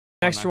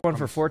extra one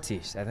for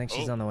Fortis. I think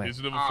she's on the way. There's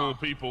another 4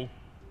 people.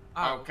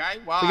 Okay,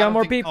 well, We got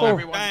more people.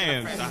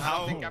 Damn, so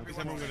how is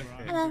everyone gonna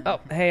fit? Oh,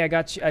 hey, I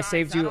got you. I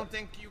saved you. I don't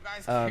think you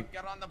guys can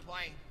get on the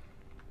plane.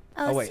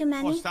 Oh, wait. Too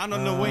many? Oh, stand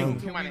on the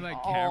wing. Can we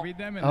like carry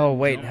them? And Oh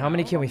wait, how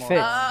many can we fit?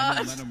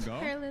 let them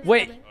go?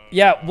 Wait,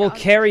 yeah, we'll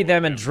carry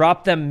them and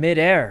drop them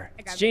mid-air.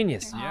 It's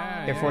genius.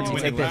 Yeah. Here, 14,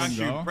 When take the this.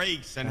 parachute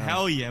breaks, and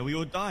hell yeah, we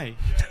all die.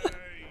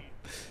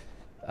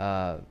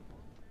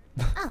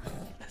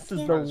 This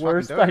is the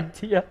worst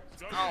idea.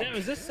 Damn,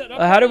 is this set up?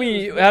 How do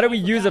we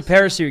use a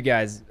parachute,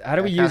 guys? How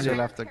do we use it?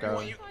 Have to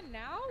go.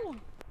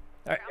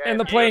 Alright, and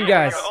the plane,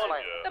 guys.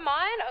 The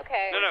mine?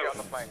 Okay. No.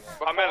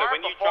 Carmela,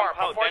 when you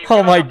jump out, then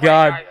Oh my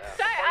god.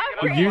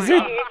 We use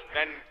it?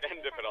 then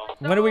dip it on.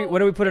 When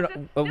do we put it?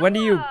 When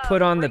do you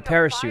put on the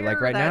parachute? Like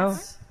right now?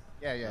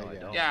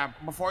 Yeah,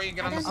 before you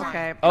get on the plane.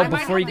 Okay. Oh,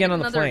 before you get on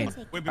the plane.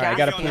 Alright, I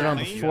gotta put it on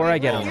before I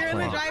get on the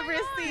plane.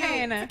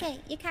 Okay,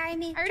 you carry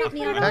me. Drop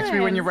me on. Text me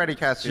when you're ready,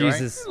 Cassie.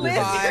 Jesus, this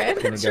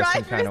is gonna go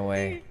some kind of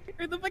way.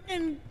 You're the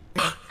fucking.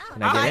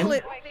 Can I get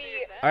in?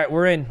 Alright,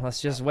 we're in.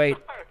 Let's just wait.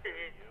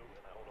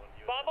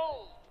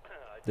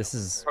 This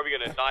is... Probably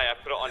gonna die. I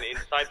put it on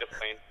inside the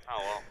plane. Oh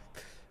well.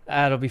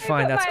 That'll be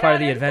fine. That's part of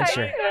the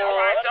adventure.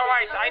 Alright.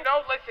 I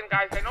know, listen,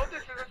 guys. I know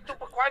this is a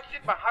stupid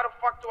question, but how the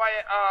fuck do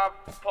I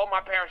pull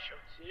my parachutes?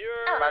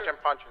 Imagine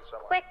punching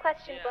someone. Quick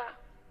question, bro.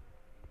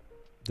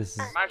 This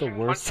is the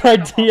worst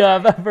idea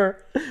I've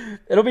ever...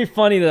 It'll be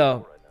funny,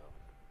 though.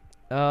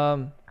 We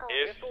have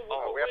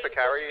to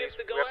carry.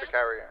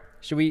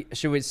 Should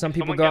we? Some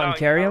people go out and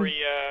carry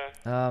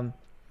him.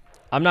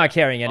 I'm not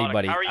carrying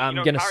anybody. I'm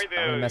gonna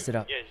mess it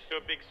up. Yeah, just do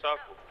a big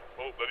circle.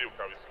 Oh, then he'll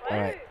carry someone. All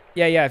right.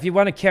 Yeah. If you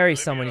want to carry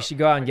someone, you should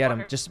go out and get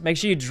them. Just make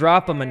sure you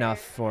drop them enough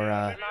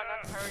for.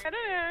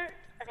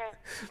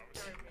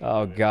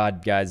 Oh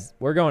God, guys,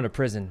 we're going to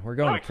prison. We're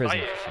going to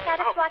prison.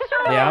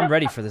 Yeah, I'm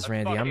ready for this,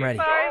 Randy. I'm ready.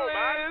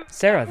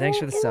 Sarah, thanks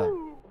for the sub.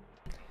 All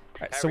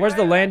right, so where's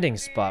the landing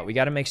spot? We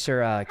got to make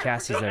sure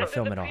Cassie's there to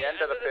film it all.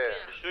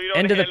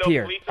 End of the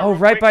pier. Oh,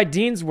 right by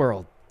Dean's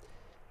World.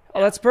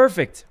 Oh, that's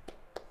perfect.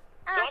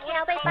 All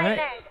right.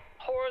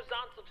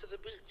 Horizontal to the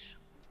beach.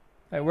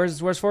 All right,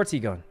 where's Forty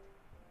going?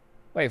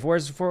 Wait,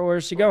 where's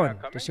she going?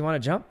 Does she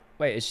want to jump?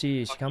 Wait, is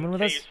she coming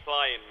with us?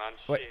 Flying, man.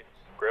 Wait,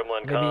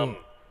 Gremlin, maybe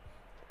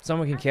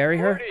someone can carry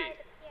her.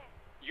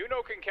 You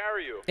know can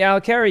carry you. Yeah,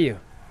 I'll carry you.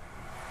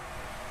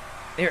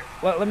 Here,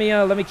 well, let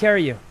me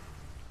carry you.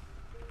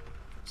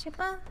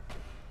 Shippa?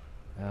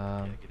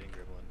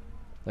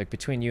 Like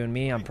between you and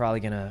me, I'm probably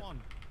gonna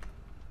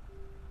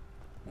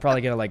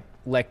like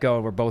let go.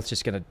 We're both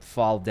just gonna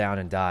fall down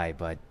and die.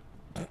 But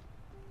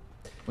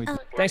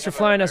thanks for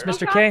flying us,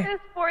 Mr. K.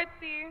 Let's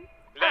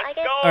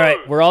go. All right,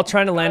 we're all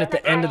trying to land at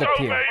the end of the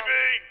pier. All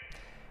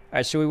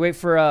right, should we wait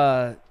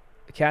for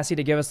Cassie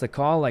to give us the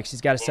call? Like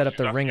she's got to set up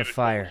the ring of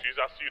fire. She's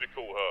asked you to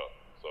call her,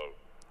 so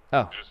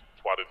Oh. just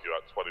twat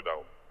it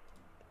out.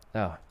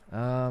 Oh.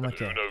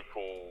 Okay. Uno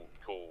call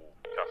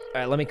Cassie.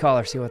 All right, let me call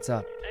her. See what's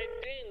up.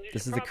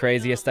 This is the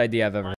craziest idea I've ever heard.